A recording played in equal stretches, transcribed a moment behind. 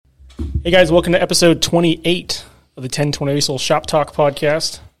Hey guys, welcome to episode 28 of the 1020 Diesel Shop Talk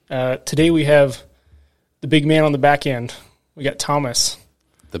podcast. Today we have the big man on the back end. We got Thomas.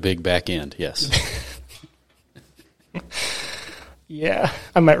 The big back end, yes. Yeah,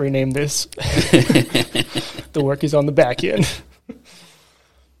 I might rename this. The work is on the back end.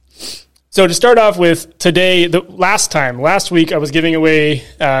 So to start off with today, last week I was giving away,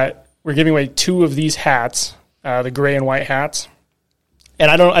 we're giving away two of these hats, the gray and white hats. And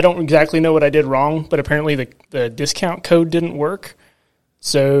I don't exactly know what I did wrong, but apparently the discount code didn't work.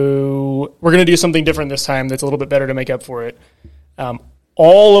 So we're going to do something different this time that's a little bit better to make up for it.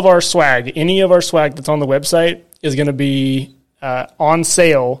 All of our swag, any of our swag that's on the website is going to be on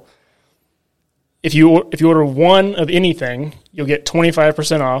sale. If you order one of anything, you'll get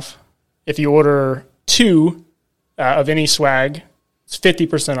 25% off. If you order two of any swag, it's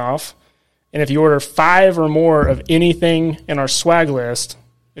 50% off. And if you order 5 or more of anything in our swag list,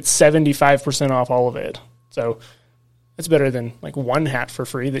 it's 75% off all of it. So it's better than like one hat for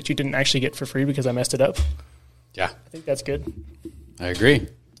free that you didn't actually get for free because I messed it up. Yeah. I think that's good. I agree.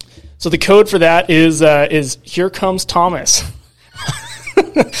 So the code for that is Here Comes Thomas.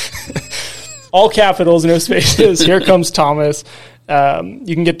 All capitals, no spaces. Here Comes Thomas.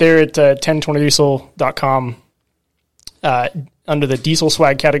 You can get there at 1020diesel.com. Under the diesel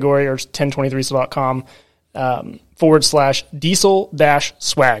swag category or 1023diesel.com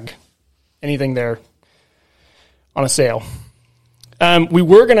 /diesel-swag. Anything there on a sale. We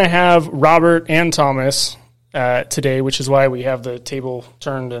were going to have Robert and Thomas today, which is why we have the table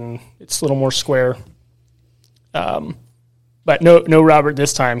turned and it's a little more square. But no Robert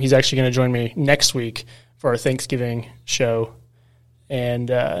this time. He's actually going to join me next week for our Thanksgiving show. And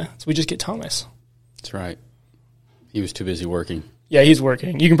so we just get Thomas. That's right. He was too busy working. Yeah, he's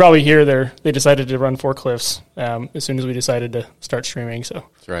working. You can probably hear they decided to run forklifts as soon as we decided to start streaming. So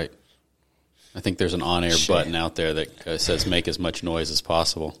that's right. I think there's an on-air button out there that says make as much noise as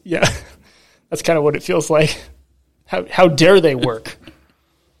possible. Yeah, that's kind of what it feels like. How dare they work?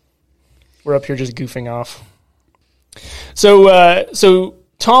 We're up here just goofing off. So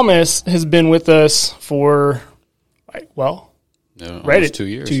Thomas has been with us for, right at 2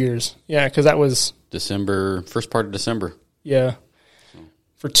 years. 2 years. Yeah, because that was first part of December. Yeah.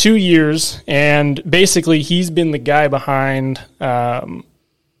 For 2 years, and basically he's been the guy behind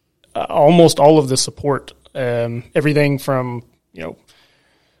almost all of the support. Everything from,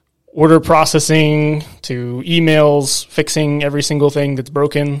 order processing to emails, fixing every single thing that's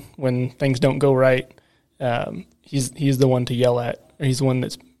broken when things don't go right. He's the one to yell at, or he's the one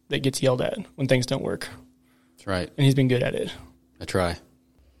that gets yelled at when things don't work. That's right. And he's been good at it. I try.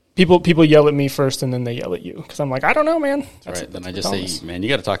 People yell at me first, and then they yell at you because I'm like, I don't know, man. That's right. Then I just say, man, you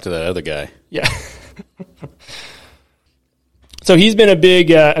got to talk to that other guy. Yeah. So he's been a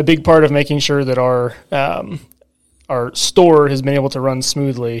big part of making sure that our store has been able to run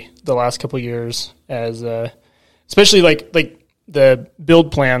smoothly the last couple of years, as especially like the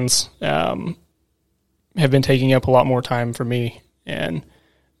build plans have been taking up a lot more time for me, and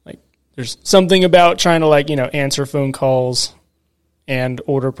like there's something about trying to answer phone calls and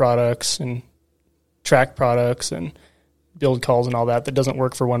order products and track products and build calls and all that doesn't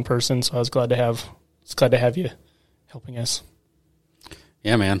work for one person. So I was glad to have you helping us.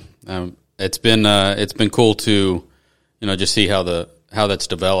 Yeah, man. It's been cool to, just see how that's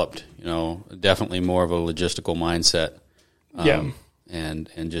developed, definitely more of a logistical mindset.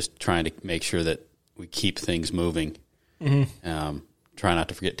 And just trying to make sure that we keep things moving. Mm-hmm. Try not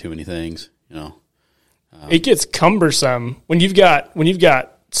to forget too many things, It gets cumbersome when you've got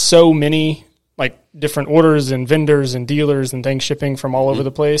so many like different orders and vendors and dealers and things shipping from all over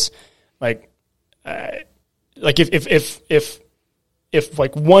the place. Like if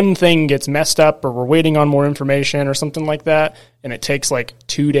like one thing gets messed up or we're waiting on more information or something like that, and it takes like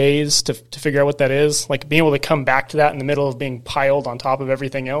 2 days to figure out what that is, like being able to come back to that in the middle of being piled on top of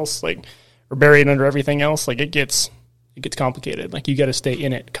everything else, like or buried under everything else, like it gets complicated. Like you got to stay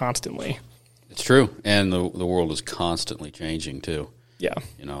in it constantly. It's true, and the world is constantly changing too. Yeah,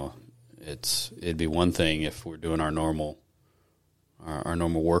 it'd be one thing if we're doing our normal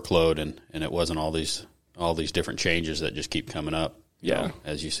workload, and it wasn't all these different changes that just keep coming up. Yeah,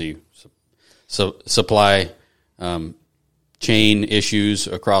 as you see, supply chain issues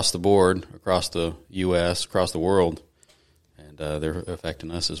across the board, across the U.S., across the world, and they're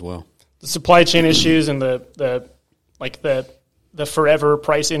affecting us as well. The supply chain issues and the forever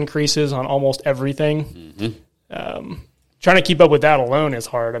price increases on almost everything. Mm-hmm. Trying to keep up with that alone is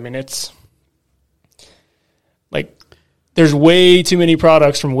hard. I mean, it's like there's way too many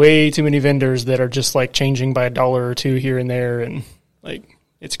products from way too many vendors that are just like changing by $1 or $2 here and there, and like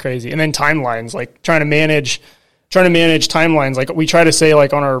It's crazy. And then timelines, like trying to manage timelines. Like we try to say,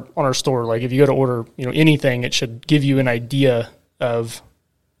 like on our store, like if you go to order, anything, it should give you an idea of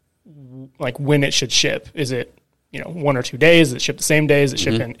like when it should ship. Is it 1 or 2 days? Is it shipped the same day? Is it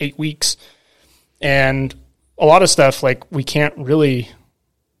shipped in 8 weeks? And a lot of stuff, like we can't really,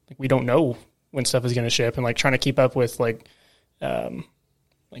 like we don't know when stuff is going to ship, and like trying to keep up with like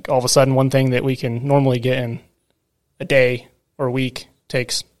all of a sudden one thing that we can normally get in a day or a week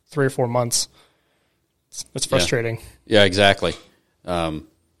takes 3 or 4 months. It's frustrating. Yeah, exactly. And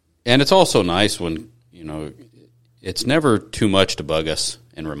it's also nice when, it's never too much to bug us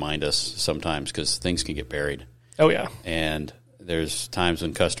and remind us sometimes, because things can get buried. Oh, yeah. And there's times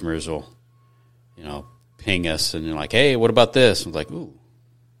when customers will, ping us and they're like, hey, what about this? I'm like, ooh,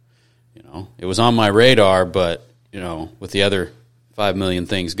 it was on my radar, but, with the other 5 million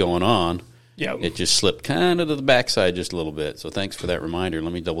things going on, it just slipped kind of to the backside just a little bit. So thanks for that reminder.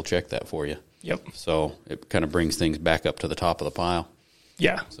 Let me double check that for you. Yep. So it kind of brings things back up to the top of the pile.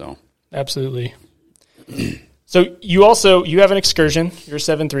 Yeah. So absolutely. So you have an Excursion. You're a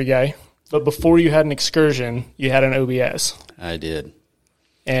 7.3 guy, but before you had an Excursion, you had an OBS. I did.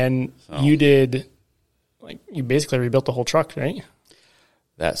 And you did, like, you basically rebuilt the whole truck, right?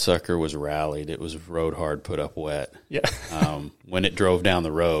 That sucker was rallied. It was rode hard, put up wet. Yeah. When it drove down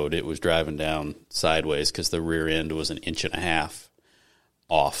the road, it was driving down sideways because the rear end was 1.5 inches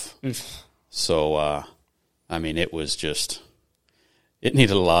off. Oof. So, it was just, it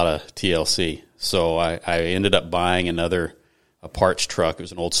needed a lot of TLC. So I ended up buying a parts truck. It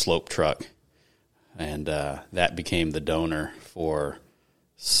was an old slope truck. And that became the donor for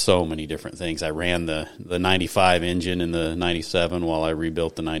so many different things. I ran the 95 engine in the 97 while I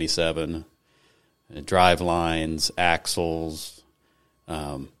rebuilt the 97. Drive lines, axles.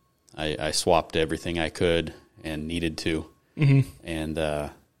 I swapped everything I could and needed to. Mm-hmm.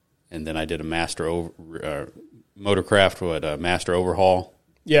 And then I did a master Motorcraft, master overhaul.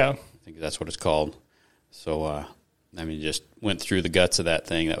 Yeah. I think that's what it's called. So, just went through the guts of that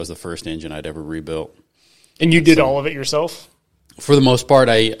thing. That was the first engine I'd ever rebuilt. And you did all of it yourself? For the most part,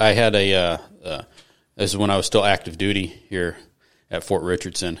 I had this is when I was still active duty here at Fort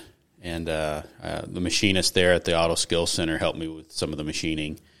Richardson. And the machinist there at the Auto Skills Center helped me with some of the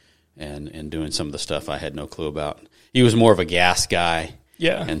machining and doing some of the stuff I had no clue about. He was more of a gas guy.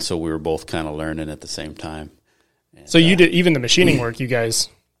 Yeah. And so we were both kind of learning at the same time. And, so you did even the machining work, you guys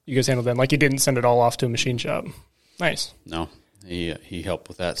handled that. Like you didn't send it all off to a machine shop. Nice. No. He helped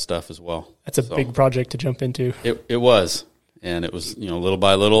with that stuff as well. That's a big project to jump into. It was. And it was, little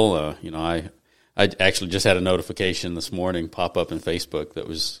by little, I actually just had a notification this morning pop up in Facebook that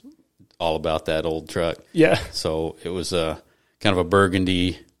was all about that old truck. Yeah. So it was kind of a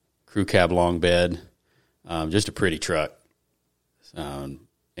burgundy crew cab long bed, just a pretty truck. But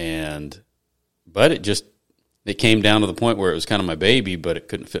it came down to the point where it was kind of my baby, but it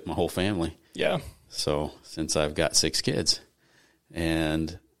couldn't fit my whole family. Yeah. So since I've got 6 kids,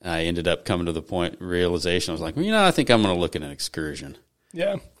 and I ended up coming to the realization, I was like, I think I'm going to look at an Excursion.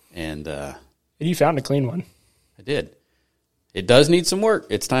 Yeah. And you found a clean one. I did. It does need some work.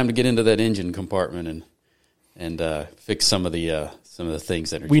 It's time to get into that engine compartment and fix some of the things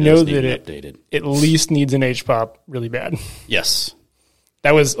that are updated. At least needs an H-pop really bad. Yes.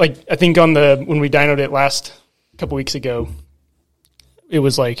 That was like, I think when we dynoed it last couple weeks ago, it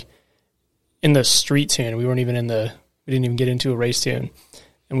was like in the street tune. We didn't even get into a race tune.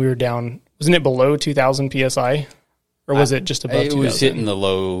 And we were down, wasn't it below 2,000 PSI? Or was it just above 2,000? It was hitting the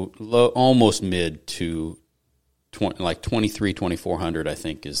low, almost mid to 2,400, I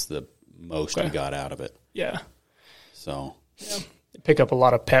think, is the most we got out of it. Yeah. So. Yeah. Pick up a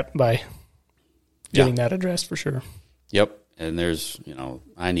lot of pep by getting that addressed for sure. Yep. And there's,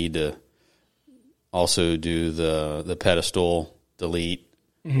 I need to also do the pedestal delete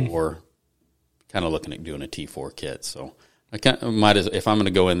or kind of looking at doing a T4 kit. So I might if I'm going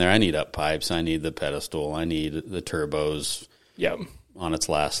to go in there, I need up pipes, I need the pedestal, I need the turbos on its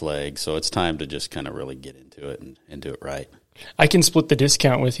last leg. So it's time to just kind of really get into it and do it right. I can split the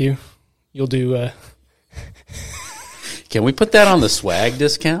discount with you. You'll do... Can we put that on the swag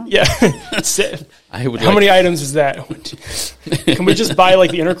discount? Yeah. How many items is that? Can we just buy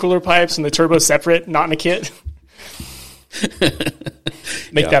like the intercooler pipes and the turbo separate, not in a kit?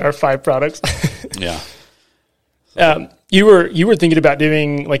 Make that our 5 products. Yeah. You were thinking about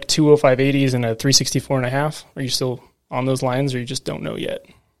doing like 205/80s and a 364.5. Are you still on those lines, or you just don't know yet?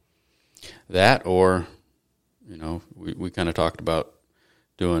 That, or we kind of talked about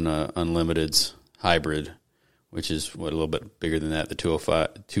doing a Unlimited's hybrid, which is a little bit bigger than that. The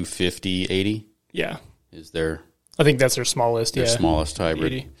 250/80. Yeah. Is there I think that's their smallest. Their smallest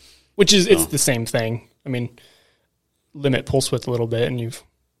hybrid. 80. Which is it's the same thing. I mean, limit pulse width a little bit, and you've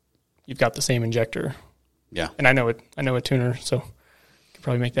got the same injector. Yeah. And I know a tuner, so could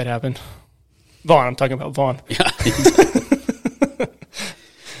probably make that happen. Vaughn, I'm talking about Vaughn. Yeah.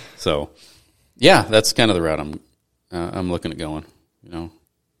 So, yeah, that's kind of the route I'm looking at going.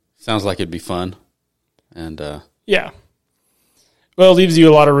 Sounds like it'd be fun, and yeah. Well, it leaves you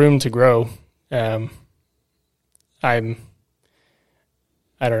a lot of room to grow. I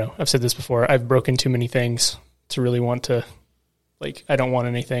don't know. I've said this before. I've broken too many things to really want to. Like, I don't want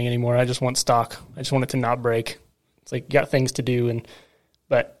anything anymore. I just want stock. I just want it to not break. It's like, you got things to do,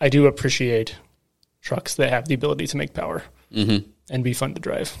 but I do appreciate trucks that have the ability to make power and be fun to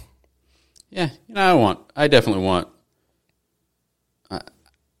drive. Yeah, I definitely want.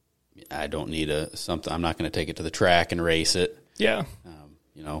 I don't need something. I'm not going to take it to the track and race it. Yeah.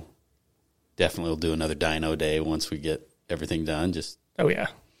 Definitely will do another dyno day once we get everything done. Just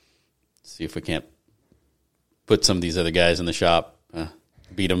see if we can't put some of these other guys in the shop,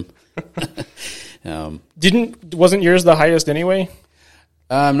 beat them. Wasn't yours the highest anyway?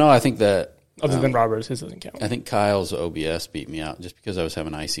 No, I think that other than Robert's, his doesn't count. I think Kyle's OBS beat me out just because I was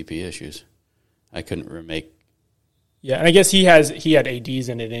having ICP issues. I couldn't remake. Yeah, and I guess he had ADs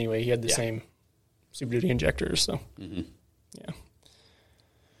in it anyway. He had the same Super Duty injectors, so yeah.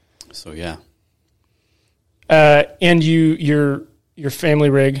 So yeah. And your family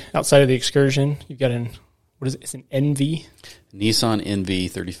rig outside of the Excursion, you've got what is it? It's an NV? Nissan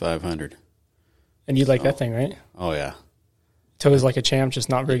NV 3500. And you like that thing, right? Oh, yeah. Tows like a champ, just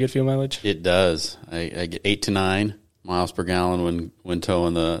not very good fuel mileage? It does. I get 8 to 9 miles per gallon when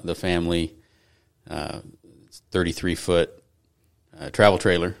towing the family 33-foot travel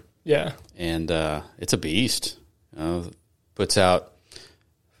trailer. Yeah. And it's a beast. Puts out,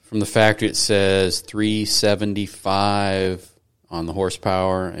 from the factory, it says 375 on the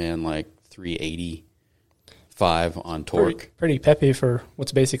horsepower and like 385 on torque. Pretty peppy for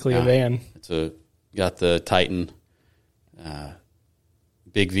what's basically a van. Got the Titan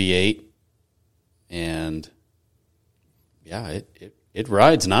big V8, and it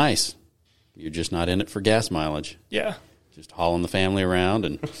rides nice. You're just not in it for gas mileage. Yeah. Just hauling the family around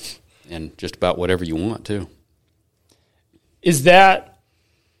and just about whatever you want to. Is that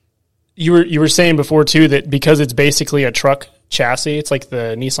you were saying before too that because it's basically a truck chassis, it's like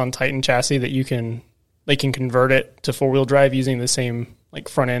the Nissan Titan chassis that they can convert it to 4-wheel drive using the same like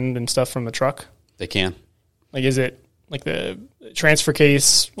front end and stuff from the truck? They can. Like, is it like the transfer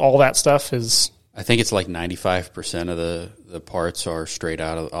case, all that stuff is? I think it's like 95% of the parts are straight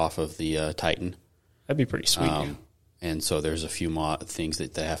off of the Titan. That'd be pretty sweet. And so there's a few things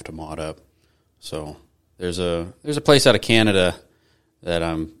that they have to mod up. So there's a place out of Canada that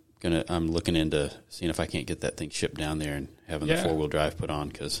I'm looking into seeing if I can't get that thing shipped down there and having the 4-wheel drive put on,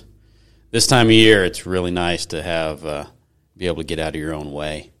 because this time of year it's really nice to have be able to get out of your own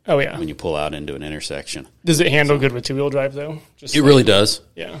way. Oh yeah, when you pull out into an intersection. Does it handle good with 2-wheel drive though? It really does.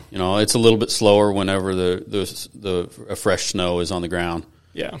 Yeah, it's a little bit slower whenever the fresh snow is on the ground.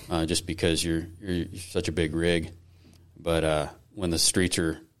 Yeah, just because you're such a big rig, but when the streets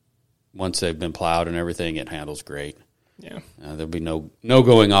are, once they've been plowed and everything, it handles great. Yeah, there'll be no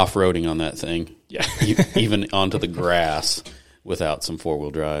going off-roading on that thing. Yeah, even onto the grass without some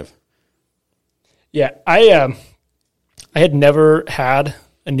 4-wheel drive. Yeah, I had never had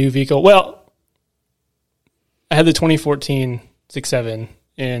a new vehicle. Well, I had the 2014 6.7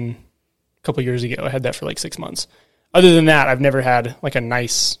 in a couple years ago. I had that for like 6 months. Other than that, I've never had like a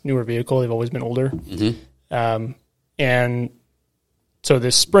nice newer vehicle. They've always been older. Mm-hmm. And so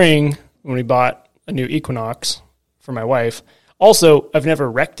this spring, when we bought a new Equinox for my wife, also, I've never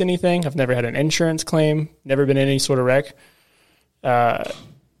wrecked anything. I've never had an insurance claim, never been in any sort of wreck. And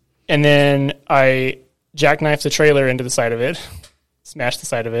then I jackknifed the trailer into the side of it, smashed the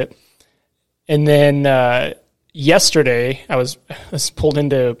side of it. And then yesterday, I was pulled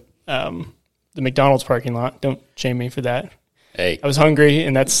into the McDonald's parking lot. Don't shame me for that. Hey, I was hungry,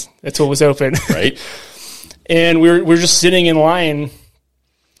 and that's what was open. Right. And we're just sitting in line,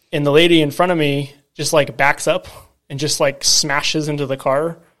 and the lady in front of me just like backs up and just like smashes into the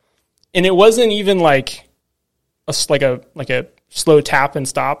car. And it wasn't even like a slow tap and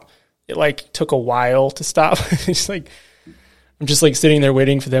stop. It like took a while to stop. It's like I'm just like sitting there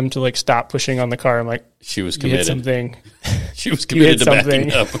waiting for them to like stop pushing on the car. I'm like, she was committed. You hit something. She was committed to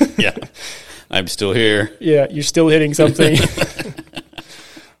backing up. Yeah, I'm still here. Yeah, you're still hitting something.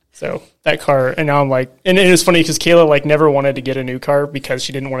 So that car, and now I'm like, and it was funny because Kayla like never wanted to get a new car because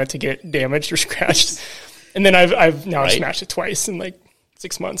she didn't want it to get damaged or scratched. And then I've now smashed it twice, and like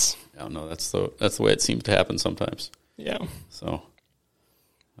 6 months. I don't know. That's the way it seems to happen sometimes. Yeah. So,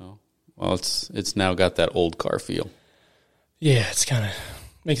 well, it's now got that old car feel. Yeah, it's kind of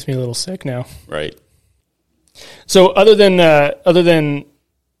makes me a little sick now. Right. So other than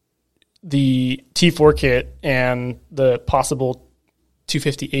the T4 kit and the possible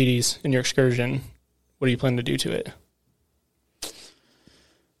 250/80s in your Excursion, what do you plan to do to it?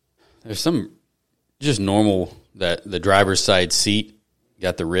 There's some just normal that the driver's side seat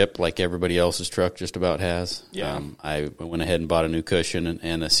got the rip like everybody else's truck just about has. Yeah. I went ahead and bought a new cushion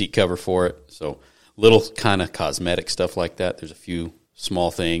and a seat cover for it. So little kind of cosmetic stuff like that. There's a few small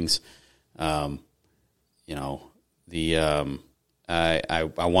things. I want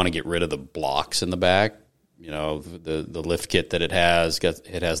to get rid of the blocks in the back. The lift kit that it has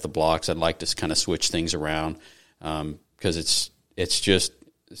the blocks. I'd like to kind of switch things around because it's just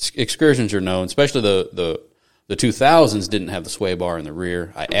Excursions are known, especially the 2000s didn't have the sway bar in the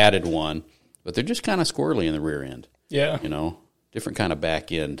rear. I added one, but they're just kind of squirrely in the rear end. Yeah, different kind of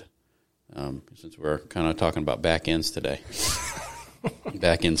back end. Since we're kind of talking about back ends today,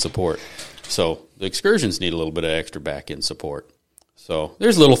 back end support. So the Excursions need a little bit of extra back end support. So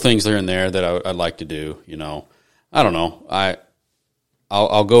there's little things there and there that I'd like to do. I don't know.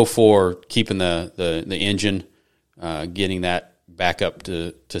 I'll go for keeping the engine, getting that back up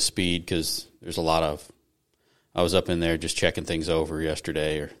to speed because there's a lot of. I was up in there just checking things over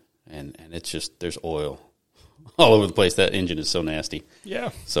yesterday, and it's just there's oil all over the place. That engine is so nasty. Yeah.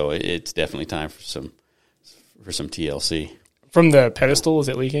 So it's definitely time for some TLC. From the pedestal, is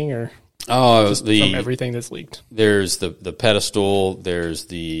it leaking or? Oh, just from everything that's leaked. There's the pedestal. There's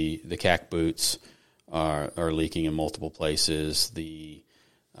the CAC boots are leaking in multiple places. The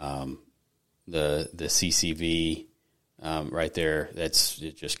CCV right there, it's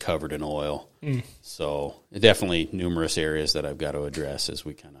just covered in oil. So definitely numerous areas that I've got to address as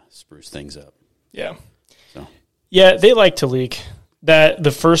we kind of spruce things up. Yeah. So yeah, they like to leak. That the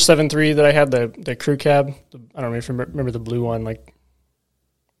first 7.3 that I had, the crew cab. I don't know if you remember the blue one, like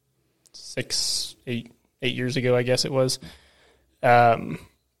 8 years ago, I guess it was. I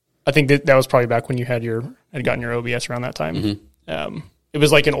think that was probably back when you had gotten your OBS around that time. Mm-hmm. It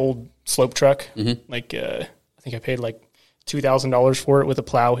was like an old slope truck. Mm-hmm. Like I think I paid like $2,000 for it with a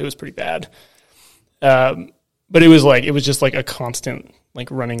plow. It was pretty bad. But it was just like a constant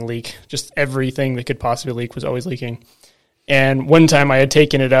like running leak. Just everything that could possibly leak was always leaking. And one time I had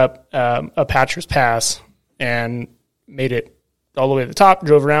taken it up a Patcher's Pass and made it all the way to the top,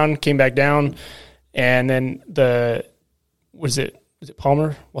 drove around, came back down, and then was it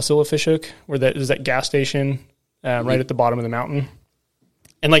Palmer, Wasilla Fishhook, where there's that gas station right at the bottom of the mountain.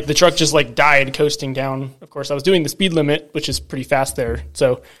 And like the truck just like died coasting down. Of course, I was doing the speed limit, which is pretty fast there.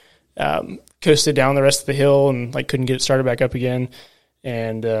 So coasted down the rest of the hill and like couldn't get it started back up again.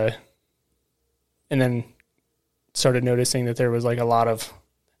 And then started noticing that there was like a lot of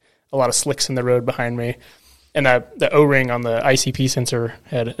slicks in the road behind me. And the O-ring on the ICP sensor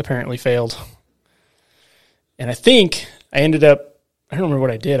had apparently failed. And I think I ended up, I don't remember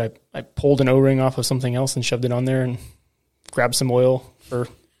what I did. I pulled an O-ring off of something else and shoved it on there and grabbed some oil for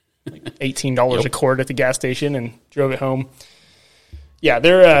like $18 a quart at the gas station and drove it home. Yeah,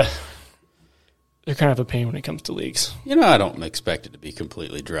 they're kind of a pain when it comes to leaks. I don't expect it to be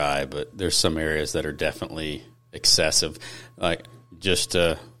completely dry, but there's some areas that are definitely excessive. Like just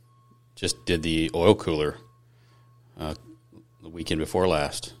did the oil cooler the weekend before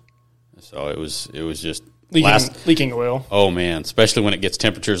last. So it was just leaking oil. Oh man, especially when it gets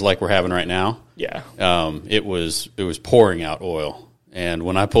temperatures like we're having right now. Yeah. It was pouring out oil. And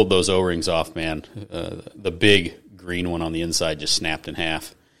when I pulled those O-rings off, man, the big green one on the inside just snapped in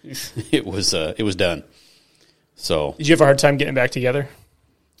half. It was done. So did you have a hard time getting it back together?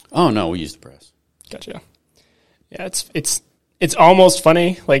 Oh no, we used the press. Gotcha. Yeah, it's almost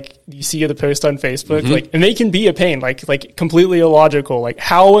funny. Like you see the post on Facebook, mm-hmm. and they can be a pain, like completely illogical. Like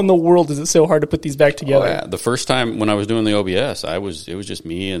how in the world is it so hard to put these back together? Oh, yeah. The first time when I was doing the OBS, it was just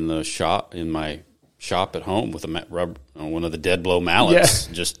me in my shop at home with one of the dead blow mallets,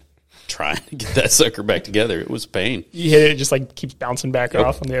 just trying to get that sucker back together. It was a pain. You hit it just like keeps bouncing back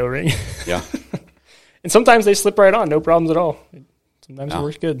off on the O-ring. Yeah. And sometimes they slip right on, no problems at all. Sometimes it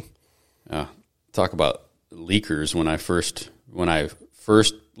works good. Yeah. Talk about leakers. When I first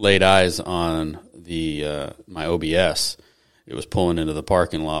laid eyes on my OBS, it was pulling into the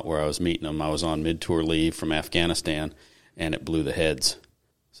parking lot where I was meeting them. I was on mid-tour leave from Afghanistan, and it blew the heads.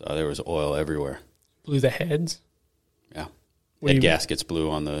 So there was oil everywhere. Blew the heads? Yeah. Head gaskets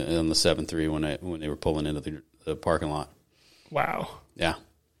blew on the 7.3 when they were pulling into the parking lot. Wow. Yeah.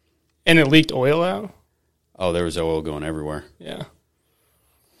 And it leaked oil out? Oh, there was oil going everywhere. Yeah.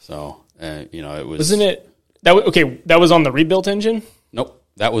 So, it was... Wasn't it... that was on the rebuilt engine? Nope.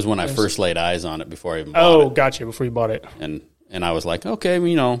 That was when I first laid eyes on it before I even bought it. Oh, gotcha, before you bought it. And I was like, okay,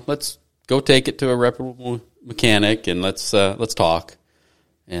 let's go take it to a reputable mechanic and let's talk.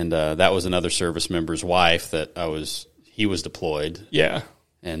 And that was another service member's wife he was deployed. Yeah.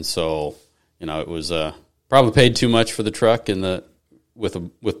 And so, it was probably paid too much for the truck and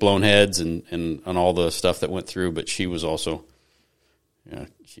with blown heads and all the stuff that went through, but she was also,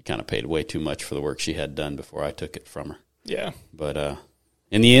 she kind of paid way too much for the work she had done before I took it from her. Yeah. But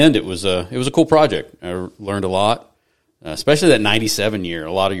in the end, it was a cool project. I learned a lot, especially that 97 year.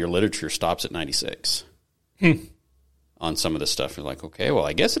 A lot of your literature stops at 96 on some of this stuff. You're like, okay, well,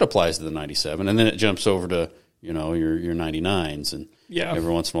 I guess it applies to the 97, and then it jumps over to your 99s, and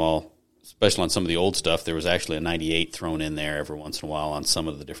every once in a while, especially on some of the old stuff, there was actually a 98 thrown in there every once in a while on some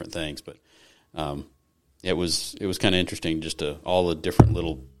of the different things. But it was kind of interesting just to all the different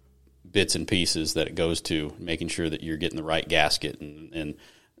little bits and pieces that it goes to, making sure that you're getting the right gasket and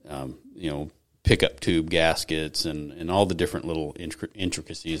pickup tube gaskets and all the different little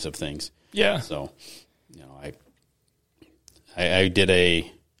intricacies of things. Yeah. So, I did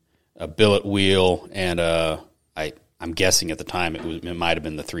a billet wheel, and I'm guessing at the time it might have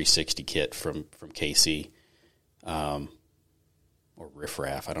been the 360 kit from KC, or Riff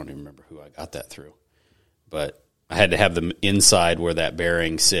Raff. I don't even remember who I got that through, but I had to have the inside where that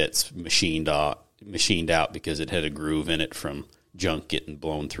bearing sits machined out because it had a groove in it from junk getting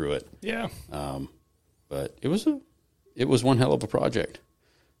blown through it. Yeah. But it was one hell of a project.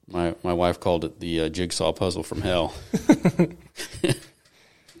 My wife called it the jigsaw puzzle from hell.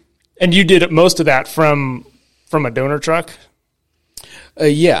 And you did most of that from a donor truck?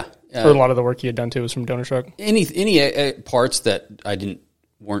 Yeah. Or a lot of the work you had done too was from donor truck? Any parts that I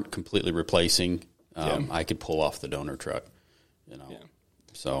weren't completely replacing, I could pull off the donor truck. Yeah.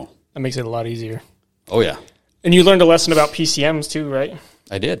 So that makes it a lot easier. Oh yeah. And you learned a lesson about PCMs too, right?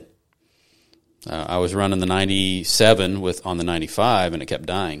 I did. I was running the 97 on the 95, and it kept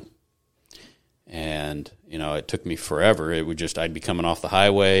dying. And it took me forever. I'd be coming off the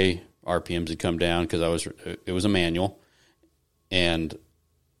highway, RPMs would come down because it was a manual, and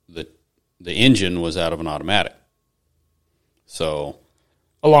the engine was out of an automatic. So,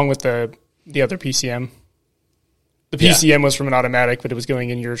 along with the other PCM. The PCM was from an automatic, but it was going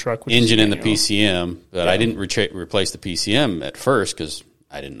in your truck. Engine in the PCM, but I didn't replace the PCM at first because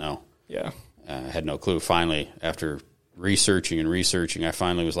I didn't know. Yeah. I had no clue. Finally, after researching, I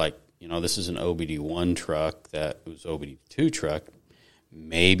finally was like, this is an OBD1 truck. That was OBD2 truck.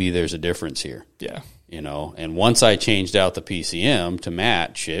 Maybe there's a difference here. Yeah. And once I changed out the PCM to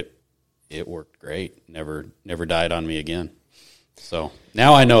match it, it worked great. Never died on me again. So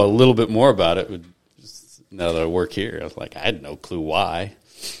now I know a little bit more about it. Now that I work here, I was like, I had no clue why.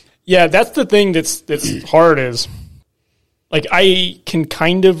 Yeah, that's the thing that's hard is, like, I can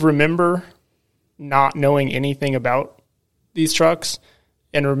kind of remember not knowing anything about these trucks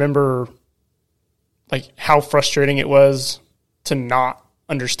and remember, like, how frustrating it was to not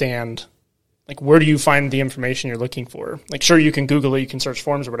understand, like, where do you find the information you're looking for? Like, sure, you can Google it, you can search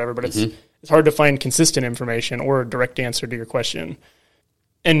forums or whatever, but it's hard to find consistent information or a direct answer to your question.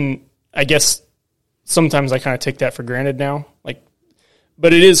 And I guess sometimes I kind of take that for granted now. Like,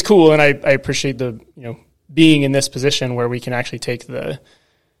 but it is cool, and I appreciate the, being in this position where we can actually take the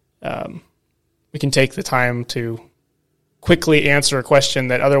time to quickly answer a question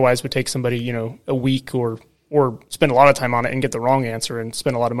that otherwise would take somebody, a week or spend a lot of time on it and get the wrong answer and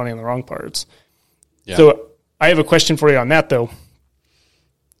spend a lot of money on the wrong parts. Yeah. So I have a question for you on that, though.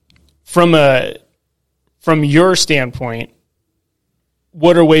 From your standpoint,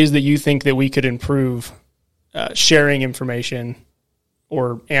 what are ways that you think that we could improve sharing information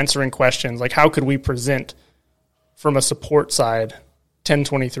or answering questions? Like, how could we present from a support side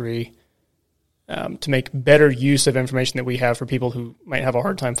 1023 to make better use of information that we have for people who might have a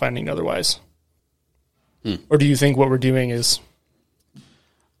hard time finding it otherwise? Or do you think what we're doing is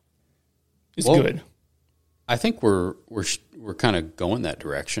good? I think we're kind of going that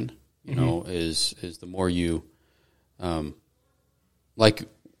direction. Is the more you, like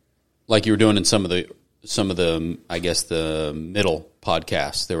you were doing in some of the I guess the middle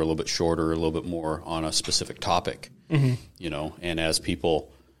podcasts, they were a little bit shorter, a little bit more on a specific topic. And as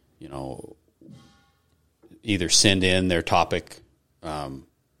people, either send in their topic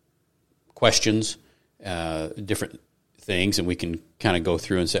questions, different things, and we can kind of go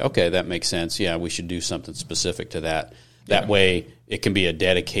through and say, okay, that makes sense. Yeah, we should do something specific to that. That way it can be a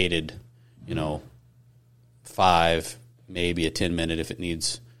dedicated, 5, maybe a 10-minute if it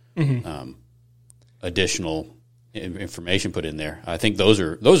needs additional information put in there. I think those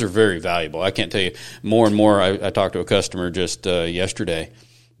are very valuable. I can't tell you more and more. I talked to a customer just yesterday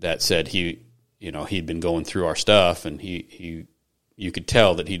that said he'd been going through our stuff, and you could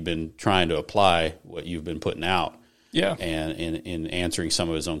tell that he'd been trying to apply what you've been putting out. Yeah. And in answering some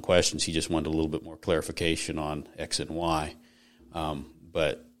of his own questions, he just wanted a little bit more clarification on X and Y.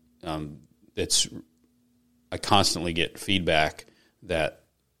 But I constantly get feedback that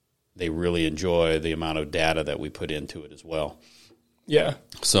they really enjoy the amount of data that we put into it as well. Yeah.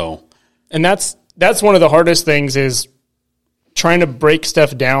 So, and that's one of the hardest things, is trying to break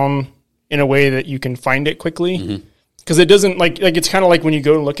stuff down in a way that you can find it quickly. Because it doesn't like it's kind of like when you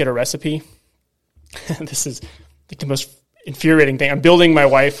go and look at a recipe. This is like the most infuriating thing. I'm building my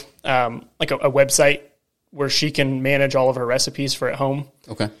wife like a website where she can manage all of her recipes for at home.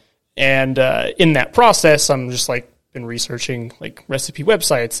 Okay. And in that process, I'm just like been researching like recipe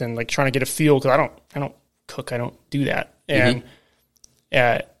websites and like trying to get a feel, because I don't cook, I don't do that, and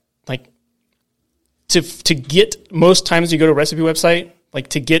like to get, most times you go to a recipe website, like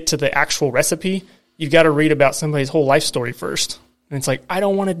to get to the actual recipe, you've got to read about somebody's whole life story first, and it's like I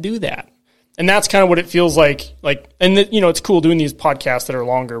don't want to do that, and that's kind of what it feels like. And it's cool doing these podcasts that are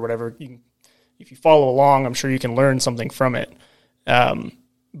longer, whatever. If you follow along, I'm sure you can learn something from it,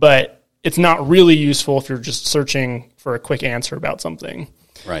 but it's not really useful if you're just searching for a quick answer about something.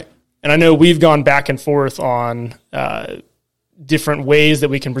 Right. And I know we've gone back and forth on different ways that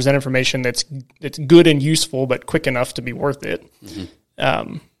we can present information that's good and useful, but quick enough to be worth it.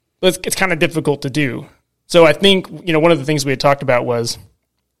 But it's kind of difficult to do. So I think, one of the things we had talked about was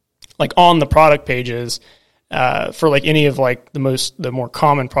like on the product pages for like any of like the more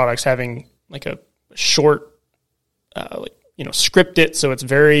common products, having like a short, script it so it's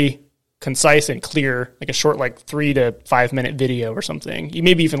very concise and clear, like a short, like 3 to 5 minute video or something.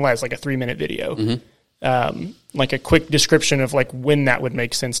 Maybe even less, like a 3-minute video. Like a quick description of like when that would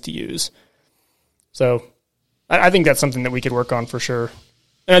make sense to use. So I think that's something that we could work on for sure.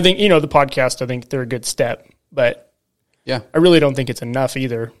 And I think, the podcast, I think they're a good step, but yeah, I really don't think it's enough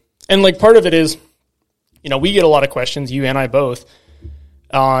either. And like part of it is, we get a lot of questions, you and I both,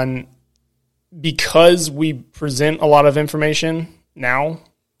 on, because we present a lot of information now,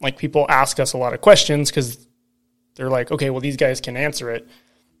 like people ask us a lot of questions because they're like, okay, well, these guys can answer it.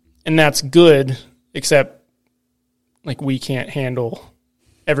 And that's good, except like we can't handle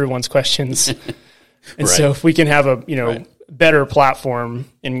everyone's questions. And right. So if we can have a, better platform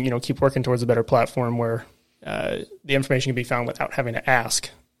and, keep working towards a better platform where the information can be found without having to ask,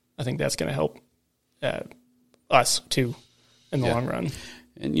 I think that's going to help us too in the long run.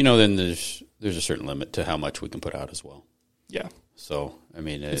 And, then there's a certain limit to how much we can put out as well. Yeah. So, I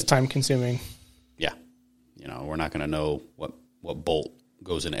mean, it's time consuming. Yeah. We're not going to know what bolt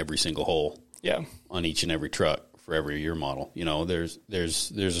goes in every single hole. Yeah. On each and every truck for every year model. There's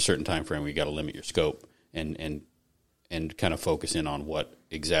a certain time frame where you got to limit your scope and kind of focus in on what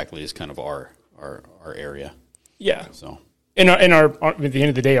exactly is kind of our area. Yeah. So, in our at the end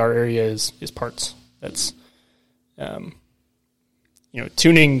of the day, our area is parts. That's,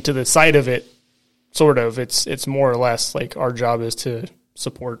 tuning to the side of it. Sort of, it's more or less like our job is to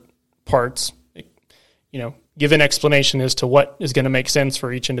support parts, give an explanation as to what is going to make sense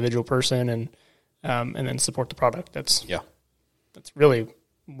for each individual person, and then support the product. That's really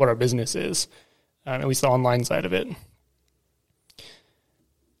what our business is, at least the online side of it.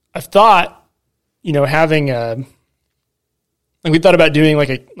 I've thought, having we thought about doing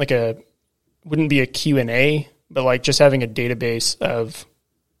like a wouldn't be a Q&A, but like just having a database of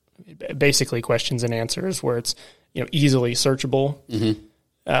basically questions and answers where it's, easily searchable.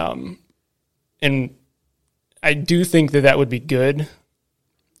 And I do think that would be good.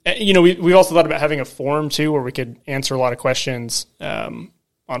 We also thought about having a forum too, where we could answer a lot of questions on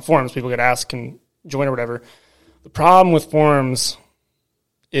forums. People could ask and join or whatever. The problem with forums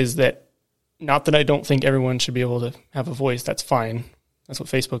is that, not that I don't think everyone should be able to have a voice. That's fine. That's what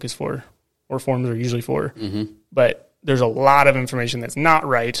Facebook is for, or forums are usually for. But there's a lot of information that's not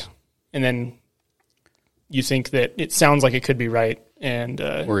right, and then you think that it sounds like it could be right, and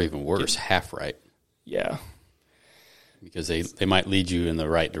or even worse, half right. Yeah, because they might lead you in the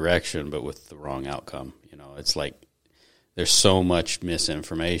right direction, but with the wrong outcome. It's like there's so much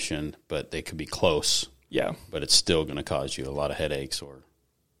misinformation, but they could be close. Yeah, but it's still going to cause you a lot of headaches, or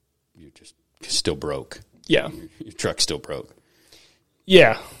you're just still broke. Yeah, your truck's still broke.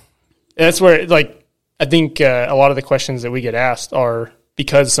 Yeah, that's where I think a lot of the questions that we get asked are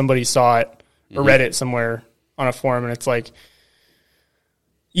because somebody saw it or read it somewhere on a forum, and it's like,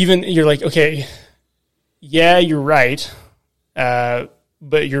 even you're like, okay, yeah, you're right,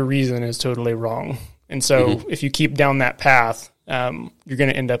 but your reason is totally wrong. And so if you keep down that path, you're going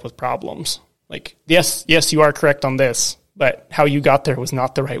to end up with problems. Like, yes, you are correct on this, but how you got there was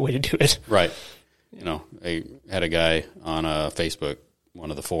not the right way to do it. Right. You know, I had a guy on Facebook, one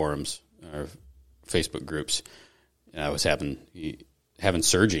of the forums or Facebook groups, was having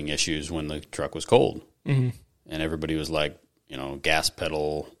surging issues when the truck was cold. Mm-hmm. And everybody was like, you know, gas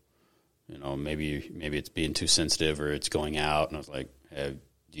pedal, you know, maybe it's being too sensitive or it's going out. And I was like, do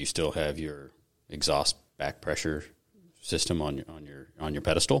you still have your exhaust back pressure system on your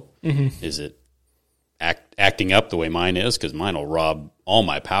pedestal? Mm-hmm. Is it acting up the way mine is? Because mine will rob all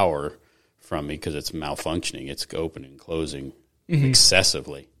my power from me because it's malfunctioning. It's opening and closing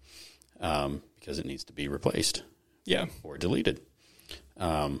excessively because it needs to be replaced, or deleted.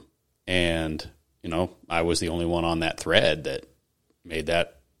 And you know, I was the only one on that thread that made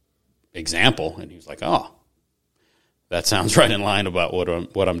that example, and he was like, "Oh, that sounds right in line about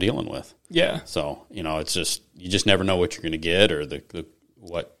what I'm dealing with." Yeah. So, you know, it's just, you just never know what you're going to get or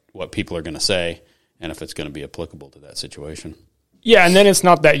what people are going to say and if it's going to be applicable to that situation. Yeah, and then it's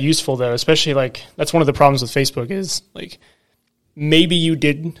not that useful though, especially like that's one of the problems with Facebook is like maybe you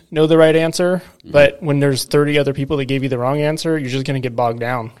did know the right answer, but when there's 30 other people that gave you the wrong answer, you're just going to get bogged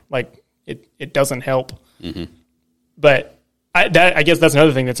down. Like it doesn't help. Mm-hmm. But I guess that's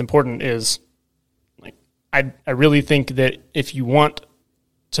another thing that's important is like I really think that if you want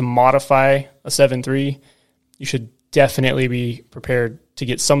to modify a 7.3, you should definitely be prepared to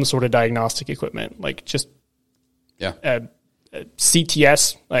get some sort of diagnostic equipment, like just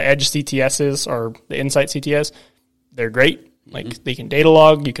CTS, Edge CTSs or the Insight CTS. They're great. Like they can data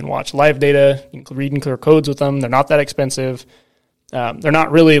log, you can watch live data, you can read and clear codes with them. They're not that expensive. They're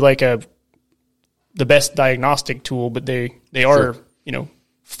not really like the best diagnostic tool, but they are, you know,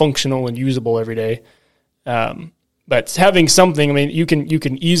 functional and usable every day. But having something, I mean, you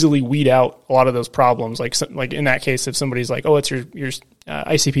can easily weed out a lot of those problems. Like in that case, if somebody's like, oh, it's your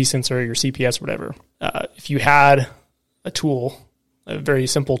ICP sensor, your CPS, whatever. If you had a tool, a very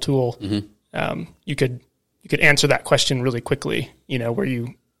simple tool, you could answer that question really quickly. You know, where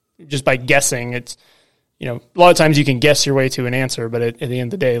you just by guessing, it's, you know, a lot of times you can guess your way to an answer, but at the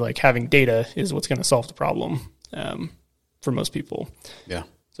end of the day, like having data is what's going to solve the problem for most people. Yeah.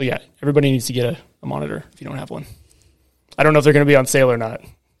 So yeah, everybody needs to get a monitor if you don't have one. I don't know if they're going to be on sale or not.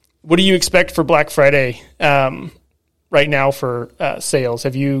 What do you expect for Black Friday right now for sales?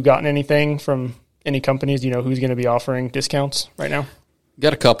 Have you gotten anything from any companies? Do you know who's going to be offering discounts right now?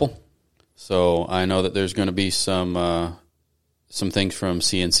 Got a couple. So I know that there's going to be some things from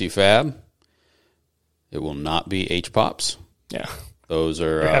CNC Fab. It will not be HPOPs. Yeah. Those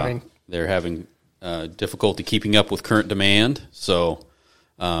are they're having difficulty keeping up with current demand. So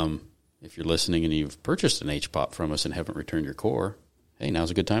if you're listening and you've purchased an HPOP from us and haven't returned your core, hey, now's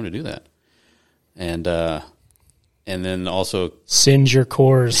a good time to do that. And then also send your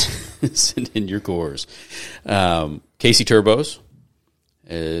cores. Send in your cores. Casey Turbos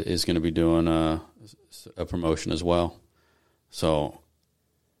is going to be doing a promotion as well. So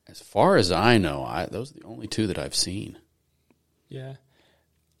as far as I know, those are the only two that I've seen. Yeah.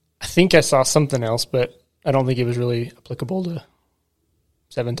 I think I saw something else, but I don't think it was really applicable to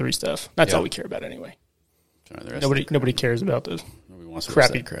 7.3 stuff. That's all we care about anyway. Sorry, nobody cares about those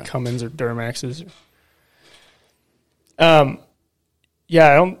crappy Cummins or Duramaxes. Yeah,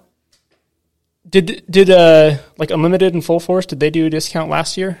 I don't. Did like Unlimited and Full Force, did they do a discount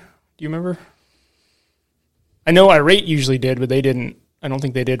last year? Do you remember? I know Irate usually did, but they didn't. I don't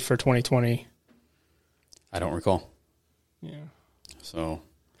think they did for 2020. I don't recall. Yeah. So,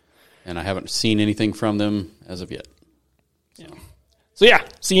 and I haven't seen anything from them as of yet. So. Yeah. So yeah,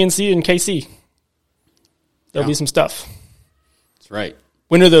 CNC and KC. There'll be some stuff. That's right.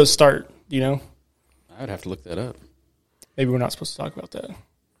 When do those start? Do you know? I would have to look that up. Maybe we're not supposed to talk about that.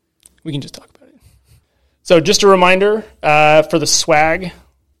 We can just talk about it. So just a reminder for the swag,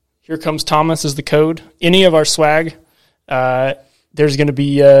 Here Comes Thomas is the code. Any of our swag, there's going to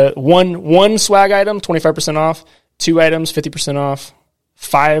be one swag item, 25% off, 2 items, 50% off,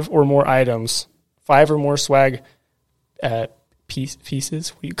 5 or more items, 5 or more swag pieces.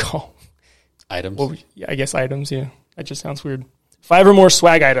 What do you call items? Well, yeah, I guess items. Yeah, that just sounds weird. 5 or more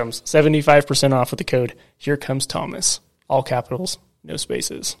swag items, 75% off with the code Here Comes Thomas. All capitals, no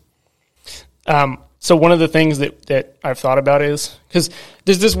spaces. So one of the things that I've thought about is, because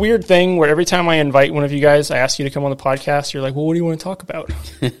there's this weird thing where every time I invite one of you guys, I ask you to come on the podcast, you're like, well, what do you want to talk about?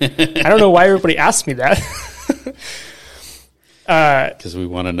 I don't know why everybody asks me that. Because we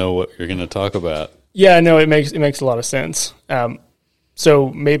want to know what you're going to talk about. Yeah, no, it makes a lot of sense. So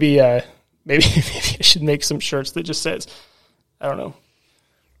maybe I should make some shirts that just says, I don't know,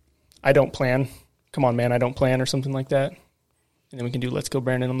 I don't plan Come On Man, I Don't Plan or something like that. And then we can do Let's Go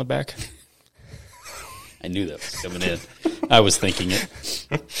Brandon on the back. I knew that was coming in. I was thinking it.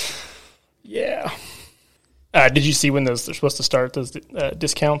 Yeah. Did you see when they're supposed to start, those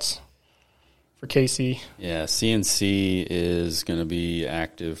discounts for KC? Yeah, CNC is going to be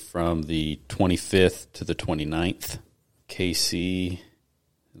active from the 25th to the 29th. KC, it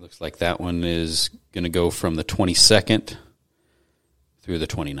looks like that one is going to go from the 22nd through the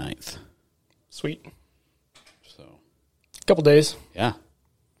 29th. Sweet. So, a couple days. Yeah.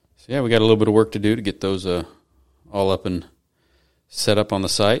 So, yeah, we got a little bit of work to do to get those all up and set up on the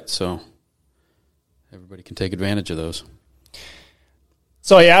site, so everybody can take advantage of those.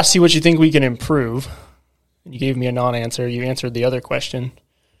 So I asked you what you think we can improve, and you gave me a non-answer. You answered the other question,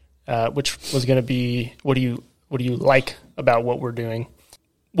 which was going to be, what do you like about what we're doing?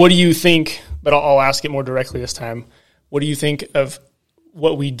 What do you think, but I'll ask it more directly this time, what do you think of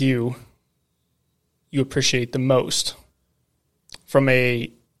what we do you appreciate the most from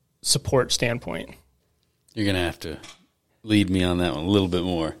a support standpoint? You're going to have to lead me on that one a little bit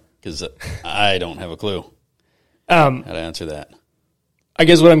more, because I don't have a clue how to answer that. I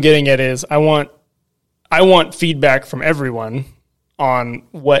guess what I'm getting at is I want feedback from everyone on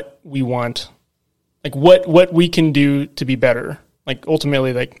what we want, like what we can do to be better. Like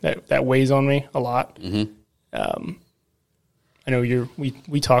ultimately, like that weighs on me a lot. Mm-hmm. I know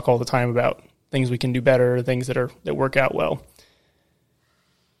we talk all the time about things we can do better, things that work out well.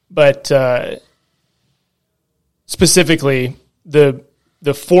 But specifically, the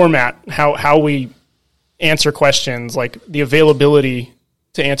format, how we answer questions, like the availability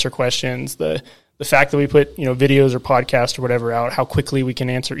to answer questions, the fact that we put videos or podcasts or whatever out, how quickly we can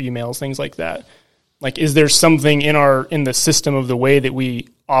answer emails, things like that. Like, is there something in the system of the way that we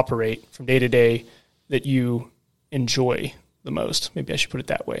operate from day to day that you enjoy the most? Maybe I should put it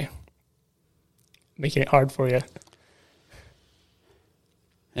that way. Making it hard for you.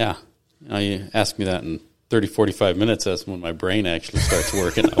 Yeah. You ask me that in 30, 45 minutes, that's when my brain actually starts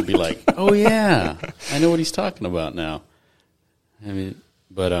working. I'll be like, oh, yeah, I know what he's talking about now. I mean,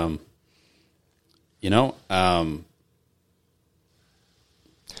 but, I'll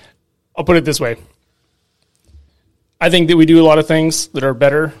put it this way. I think that we do a lot of things that are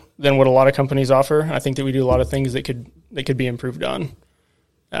better than what a lot of companies offer. I think that we do a lot of things that could be improved on.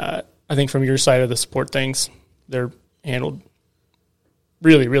 I think from your side of the support things, they're handled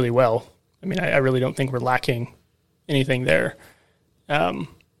really, really well. I mean, I really don't think we're lacking anything there. I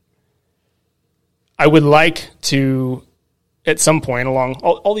would like to, at some point along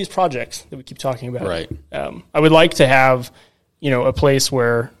all these projects that we keep talking about, right. I would like to have, a place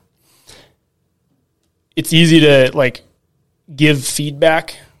where it's easy to like give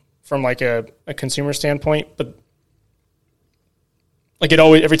feedback from like a consumer standpoint, but like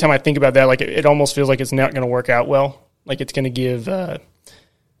every time I think about that, like it almost feels like it's not going to work out well. Like it's going to give, like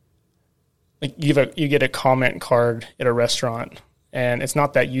you get a comment card at a restaurant, and it's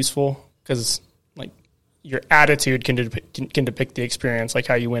not that useful because like your attitude can depict the experience, like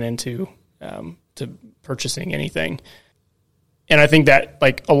how you went into to purchasing anything. And I think that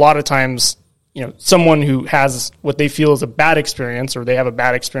like a lot of times, someone who has what they feel is a bad experience, or they have a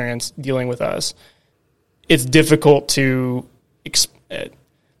bad experience dealing with us, it's difficult to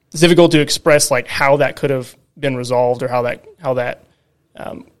express like how that could have been resolved or how that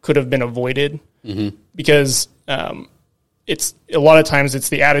could have been avoided, mm-hmm. because it's a lot of times it's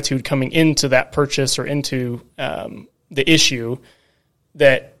the attitude coming into that purchase or into the issue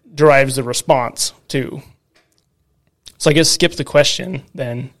that drives the response too. So I guess skip the question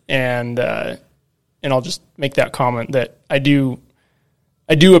then, and I'll just make that comment that I do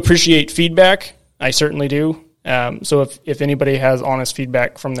appreciate feedback. I certainly do. So if anybody has honest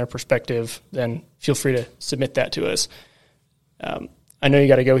feedback from their perspective, then feel free to submit that to us. I know you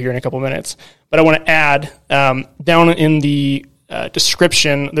got to go here in a couple minutes, but I want to add down in the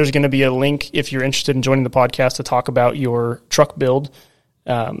description, there's going to be a link if you're interested in joining the podcast to talk about your truck build.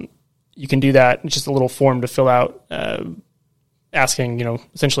 You can do that. It's just a little form to fill out, asking,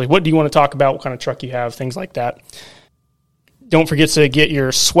 essentially, what do you want to talk about? What kind of truck you have? Things like that. Don't forget to get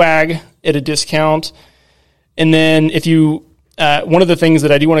your swag at a discount. And then if you, one of the things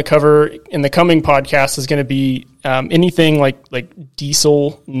that I do want to cover in the coming podcast is going to be anything like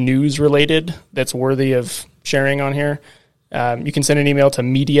diesel news related that's worthy of sharing on here. You can send an email to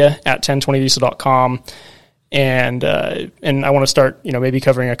media@1020diesel.com. And I want to start, maybe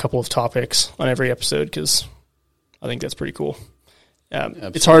covering a couple of topics on every episode, because I think that's pretty cool.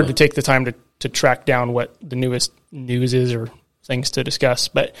 It's hard to take the time to track down what the newest news is or things to discuss.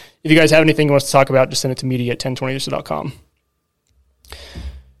 But if you guys have anything you want us to talk about, just send it to media@1020diesel.com.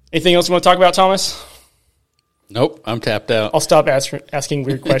 Anything else you want to talk about, Thomas? Nope, I'm tapped out. I'll stop asking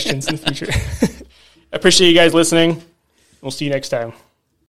weird questions in the future. I appreciate you guys listening. We'll see you next time.